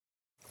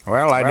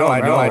Well, I know.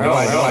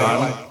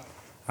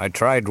 I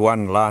tried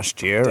one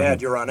last year.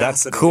 Dad, you're on that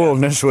acid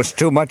coolness was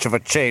too much of a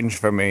change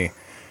for me.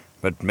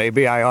 But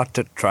maybe I ought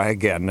to try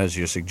again, as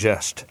you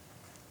suggest.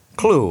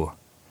 Clue.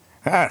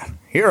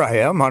 Here I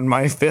am on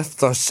my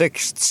 5th or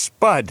 6th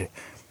spud.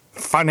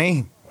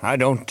 Funny, I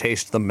don't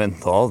taste the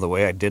menthol the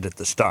way I did at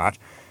the start.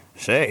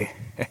 Say,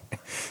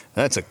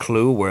 that's a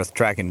clue worth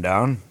tracking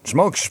down.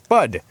 Smoke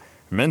spud.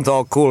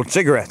 Menthol-cooled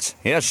cigarettes.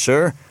 Yes,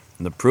 sir.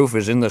 The proof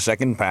is in the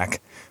second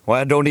pack.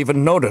 Why, I don't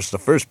even notice the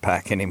first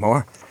pack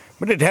anymore.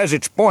 But it has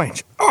its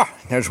points. Oh,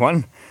 there's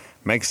one.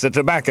 Makes the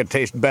tobacco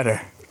taste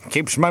better.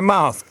 Keeps my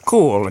mouth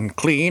cool and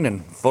clean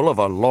and full of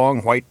a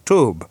long white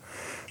tube.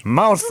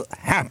 Mouth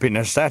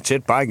happiness, that's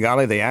it, by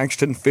golly, the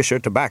Axton Fisher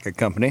Tobacco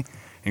Company,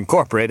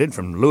 incorporated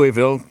from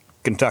Louisville,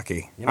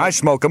 Kentucky. I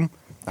smoke 'em.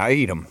 I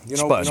eat 'em.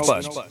 Spuds.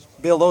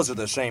 Bill, those are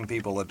the same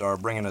people that are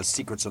bringing us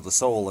Secrets of the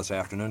Soul this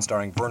afternoon,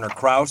 starring Werner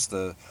Krauss,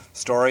 the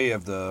story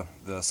of the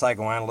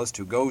psychoanalyst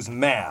who goes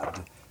mad,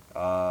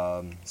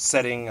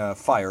 setting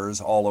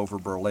fires all over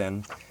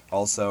Berlin.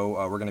 Also,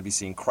 we're going to be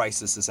seeing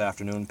Crisis this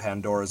afternoon,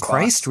 Pandora's Box.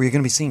 Christ? Were you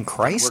going to be seeing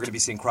Christ? We're going to be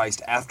seeing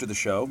Christ after the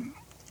show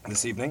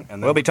this evening.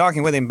 And then We'll be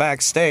talking with him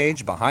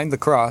backstage, behind the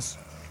cross.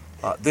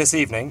 This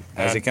evening,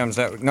 As he comes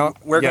out. No,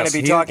 we're going yes,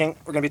 to be talking.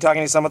 We're going to be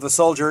talking to some of the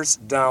soldiers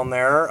down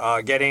there.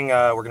 We're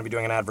going to be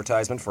doing an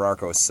advertisement for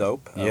Arco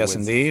soap. Yes,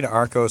 indeed,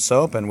 Arco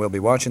soap, and we'll be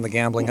watching the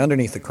gambling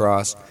underneath the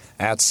cross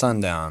at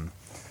sundown.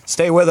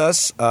 Stay with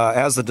us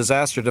as the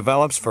disaster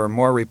develops for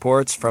more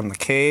reports from the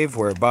cave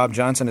where Bob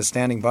Johnson is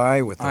standing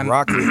by with the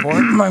rock report.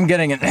 I'm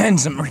getting in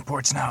some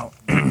reports now.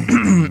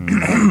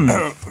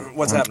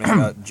 What's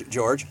happening,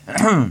 George?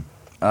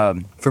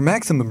 For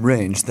maximum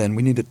range, then,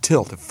 we need a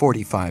tilt of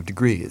 45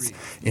 degrees.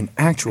 In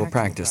actual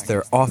practice, there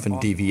are often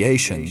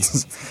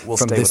deviations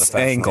from this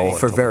angle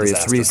for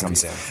various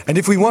reasons. And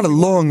if we want a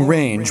long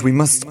range, we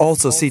must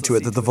also see to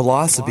it that the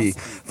velocity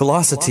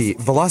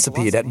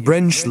at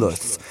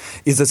Brennschluss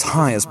is as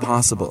high as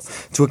possible.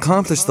 To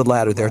accomplish the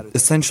latter, there are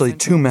essentially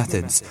two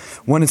methods.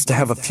 One is to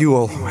have a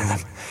fuel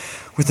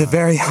with a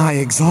very high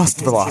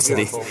exhaust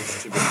velocity.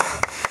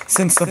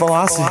 Since the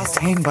velocity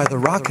attained by the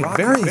rocket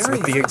varies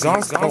with the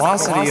exhaust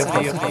velocity of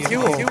the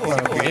fuel.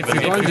 If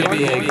you're going to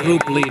be a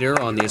group leader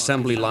on the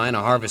assembly line, a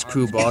harvest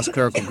crew boss,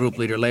 clerical group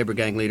leader, labor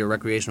gang leader,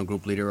 recreational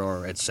group leader,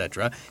 or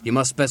etc., you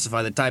must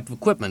specify the type of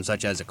equipment,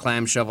 such as a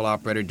clam shovel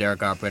operator,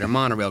 derrick operator,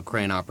 monorail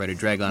crane operator,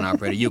 dragline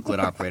operator, Euclid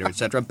operator,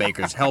 etc.,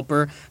 baker's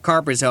helper,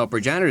 carpenter's helper,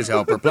 janitor's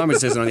helper, plumber's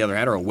assistant on the other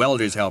hand, or a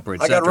welder's helper,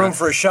 etc. I got room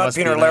for a shot,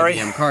 Peter, Larry.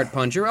 Cart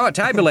puncher, a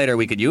tabulator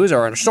we could use,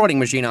 or a sorting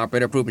machine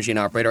operator, proof machine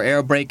operator,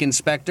 air brake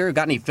inspector.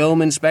 Got any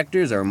film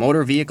inspectors or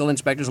motor vehicle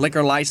inspectors,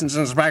 liquor license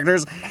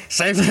inspectors,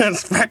 safety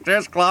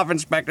inspectors, cloth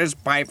inspectors,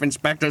 pipe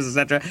inspectors,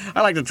 etc.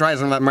 I'd like to try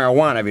some of that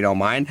marijuana if you don't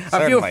mind.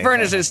 Certainly. A few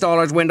furnace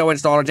installers, window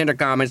installers,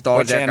 intercom installers,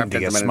 Which end aircraft do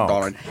you gentlemen smoke?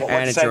 installers,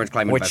 and insurance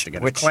claim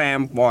investigators.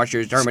 Clam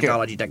washers,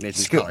 dermatology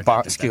technicians,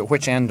 colors,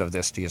 Which end of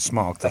this do you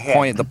smoke? The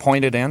head.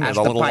 pointed end, or That's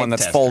the the little pipe one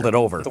that's tester. folded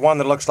over? The one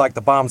that looks like the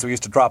bombs we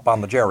used to drop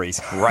on the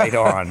Jerry's. Right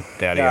on,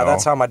 Daddy-o. Yeah,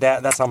 that's how my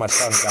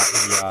son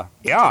got me.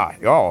 Yeah.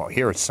 Oh,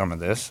 here's some of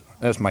this.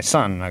 There's my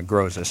son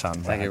grows this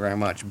on. Thank you very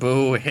much.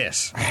 Boo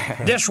hiss.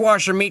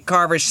 Dishwasher, meat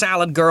carvers,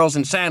 salad girls,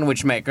 and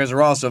sandwich makers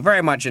are also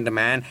very much in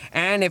demand.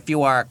 And if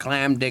you are a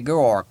clam digger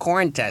or a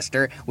corn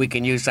tester, we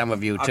can use some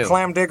of you too. A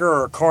clam digger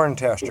or a corn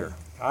tester?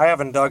 I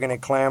haven't dug any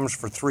clams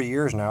for 3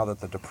 years now that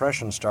the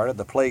Depression started.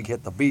 The plague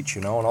hit the beach,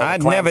 and all the I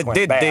clams never went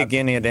did bad. dig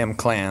any of them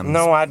clams.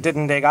 No, I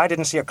didn't dig. I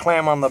didn't see a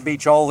clam on the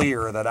beach all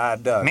year that I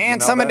dug. Man, You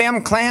know some of that?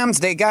 them clams,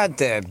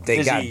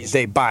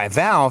 they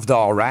bivalved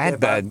all right,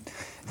 but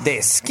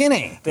they're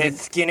skinny. They're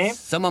skinny.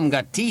 Some of them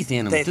got teeth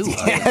in them too.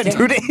 Yeah,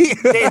 do they?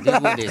 That's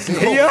what they say.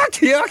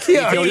 Yuck.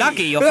 If you're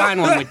lucky, you'll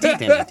find one with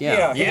teeth in it.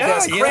 Yeah, Yeah.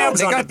 there's crabs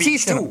they on got the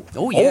beach teeth in too.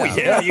 Oh yeah.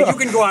 Yeah, you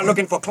can go out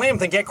looking for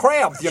clams and get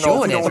crabs, you know,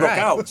 Sure, if you that's don't look right.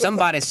 out.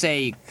 Somebody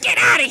say, "Get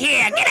out of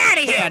here! Get out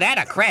of here!"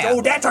 That's a crab.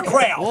 Oh, that's a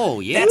crab.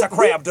 Oh, yeah? That's a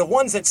crab. The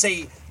ones that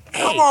say,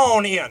 come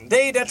on in.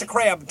 That's a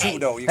crab too,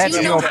 though. You That's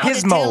can- your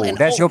Pismo.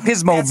 That's your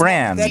Pismo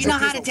brand. Do you know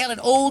how to tell an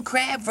old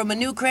crab from a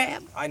new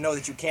crab? I know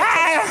that you can't.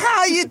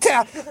 How you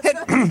tell?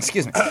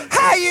 Excuse me.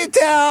 How you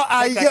tell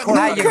a that young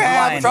crab.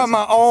 crab from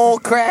an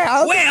old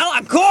crab? Well,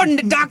 according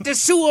to Dr.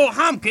 Sewell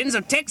Hopkins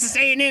of Texas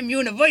A&M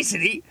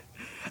University,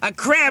 a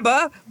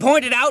crabber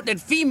pointed out that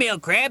female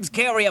crabs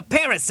carry a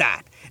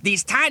parasite.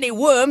 These tiny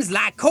worms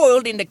lie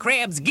coiled in the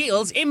crab's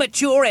gills,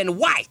 immature and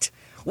white.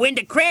 When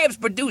the crabs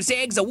produce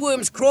eggs, the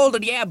worms crawl to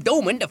the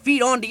abdomen to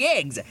feed on the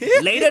eggs.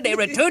 Later, they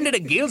return to the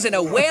gills in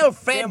a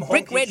well-fed Them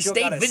brick red honkies sure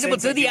state got a visible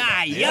sense to of the humor.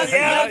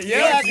 eye.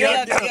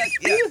 Yeah.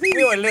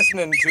 We were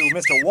listening to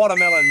Mr.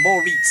 Watermelon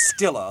Moritz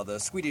Stiller, the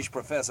Swedish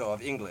professor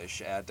of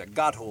English at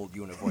Gotthold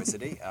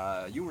University.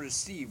 You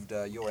received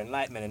your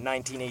enlightenment in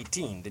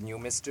 1918, didn't you,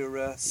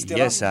 Mr. Stiller?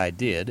 Yes, I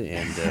did,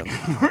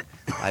 and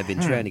I've been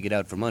trying to get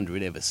out from under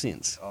it ever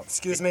since.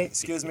 Excuse me.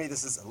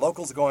 This is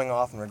locals going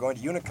off, and we're going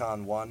to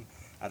Unicon 1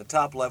 at a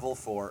top level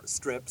for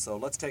strip. So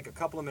let's take a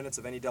couple of minutes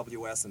of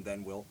NEWS, and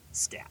then we'll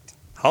scat.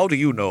 How do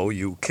you know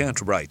you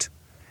can't write?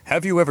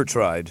 Have you ever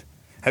tried?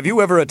 Have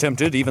you ever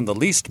attempted even the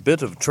least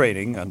bit of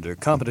training under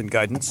competent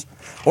guidance?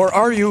 Or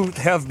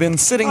have been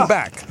sitting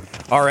back,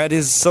 are it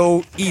is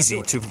so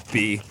easy to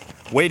be,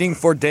 waiting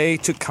for day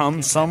to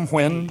come some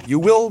when you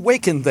will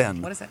waken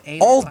then? What is that A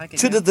All look like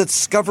to again? the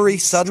discovery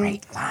sudden,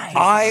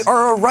 I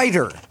are a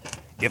writer.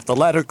 If the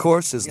latter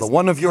course is the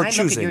one of your Can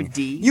I look at your choosing,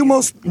 D? you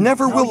most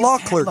never will you law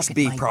can't clerks look at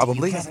be, my D.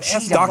 probably. You have a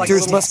sheet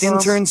Doctors like must this.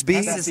 interns be.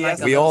 This is like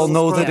a We all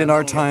little know that in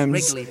our square,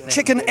 times, wriggly thing.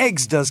 chicken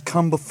eggs does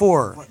come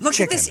before Look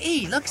chicken. at this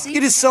E. Look, see?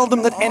 It is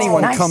seldom that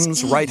anyone nice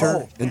comes E.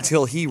 writer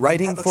until he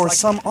writing for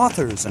some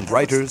authors and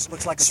writers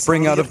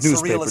spring out of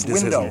newspaper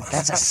decisions.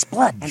 That's a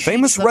split. And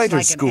Famous H looks Writers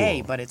like an School.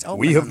 A, but it's open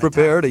We on have the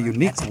prepared top. a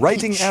unique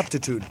writing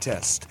aptitude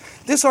test.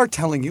 This are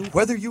telling you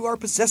whether you are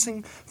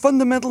possessing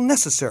fundamental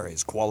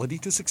necessaries, quality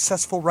to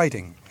successful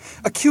writing,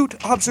 acute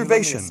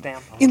observation,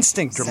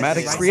 instinct,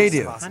 dramatic,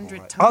 creative.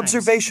 100 times.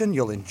 Observation,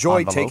 you'll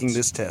enjoy Envelopes. taking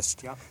this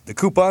test. The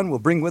coupon will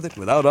bring with it,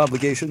 without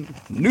obligation,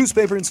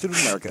 Newspaper Institute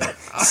of America,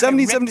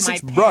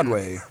 7076 pen.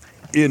 Broadway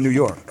in New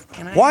York.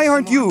 Can I Why have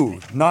aren't some more? you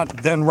not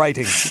then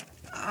writing?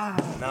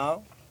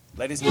 Now,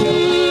 ladies and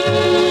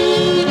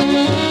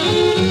gentlemen.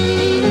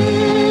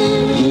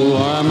 You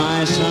are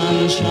my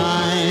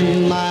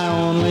sunshine, my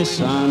only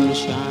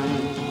sunshine.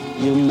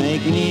 You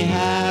make me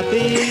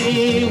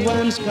happy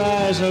when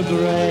skies are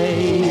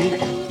gray.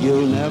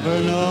 You'll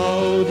never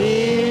know,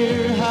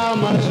 dear, how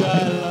much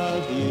I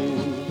love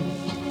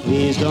you.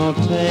 Please don't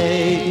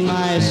take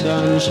my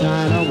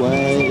sunshine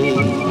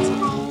away.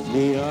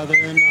 The other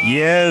night.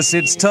 Yes,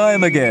 it's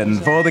time again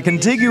for the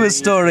contiguous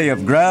story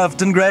of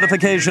graft and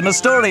gratification, a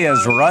story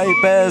as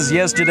ripe as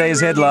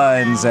yesterday's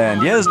headlines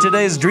and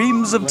yesterday's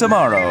dreams of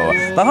tomorrow.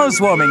 The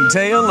housewarming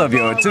tale of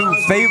your two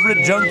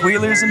favorite junk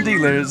wheelers and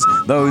dealers,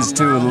 those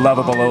two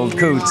lovable old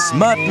coots,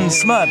 Mutt and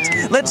Smut.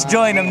 Let's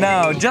join them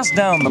now, just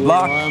down the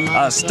block,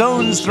 a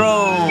stone's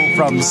throw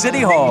from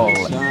City Hall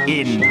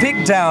in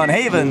Pigtown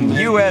Haven,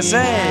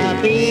 USA.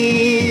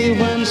 Happy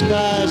when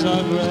skies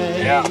are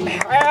gray.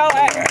 Well,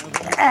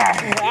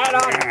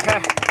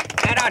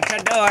 that ought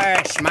to do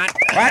her, Smut.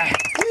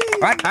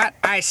 What?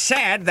 I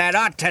said that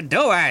ought to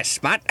do her,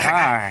 Smut.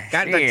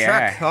 Got the gee,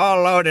 truck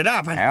all loaded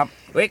up. And Yep.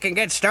 we can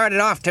get started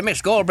off to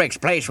Miss Goldbrick's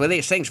place with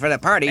these things for the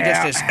party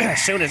just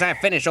as soon as I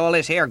finish all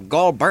this here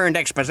gold-burned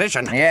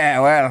exposition. Yeah,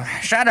 well,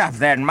 shut up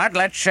then, Mutt.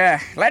 Let's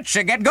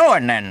get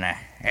going then.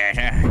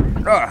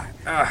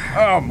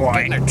 Oh boy.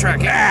 Get in the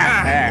truck,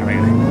 yeah.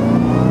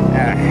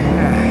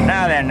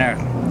 Now then,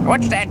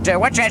 what's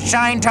that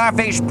sign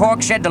Tarface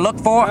Pork said to look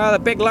for? The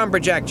big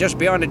lumberjack just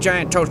beyond the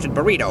giant toasted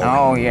burrito.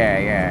 Oh,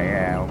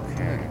 yeah,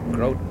 okay.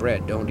 Groat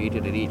bread, don't eat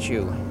it, it eats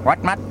you.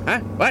 What, Mutt? Huh?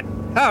 What?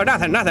 Oh,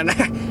 nothing.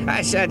 I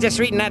was just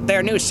reading that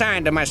there new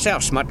sign to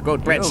myself, Smut,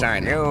 Groat bread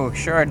sign. You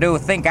sure do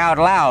think out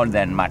loud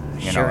then, Mutt.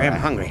 You Sure know, am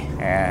hungry.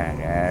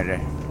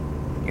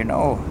 You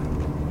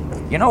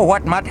know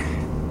what, Mutt?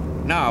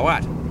 No,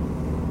 what?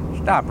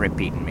 Stop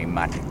repeating me,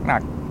 Mutt. Now,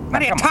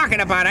 What are you talking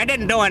about? I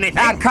didn't do anything.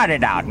 Now, cut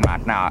it out,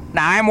 Mutt. Now,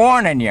 I'm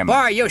warning you,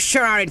 Mutt. Boy, you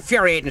sure are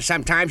infuriating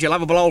sometimes, you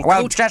lovable old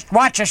Well, coot. just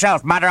watch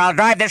yourself, Mutt, or I'll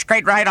drive this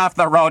crate right off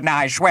the road. Now,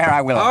 I swear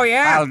I will. Oh,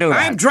 yeah? I'll do that.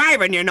 I'm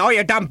driving, you know,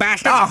 you dumb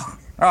bastard.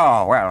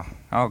 Oh, well,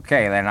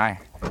 okay, then I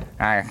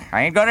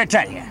ain't gonna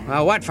tell you.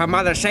 Well, what for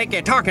mother's sake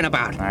you talking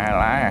about? Well,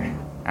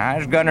 I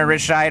was gonna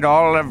recite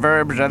all the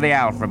verbs of the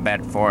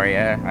alphabet for you,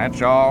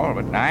 that's all,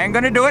 but I ain't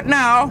gonna do it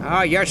now.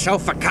 Oh, you're so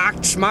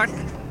forcocked, Smut.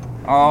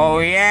 Oh,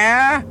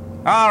 yeah?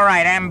 All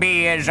right,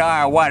 MB is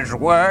are, was,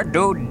 were,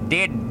 do,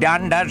 did,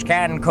 done, does,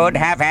 can, could,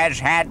 have, has,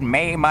 had,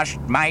 may, must,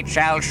 might,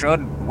 shall,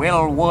 should,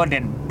 will, would,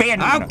 and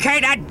been. Okay,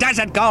 that does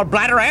it,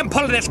 gallbladder. I am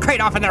pulling this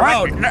crate off in the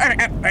road.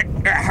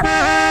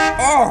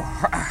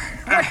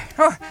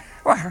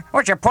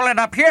 What you pulling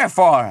up here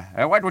for?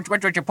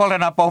 What you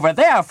pulling up over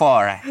there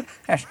for?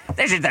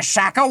 This is the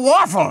sack of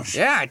waffles.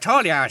 Yeah, I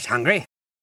told you I was hungry.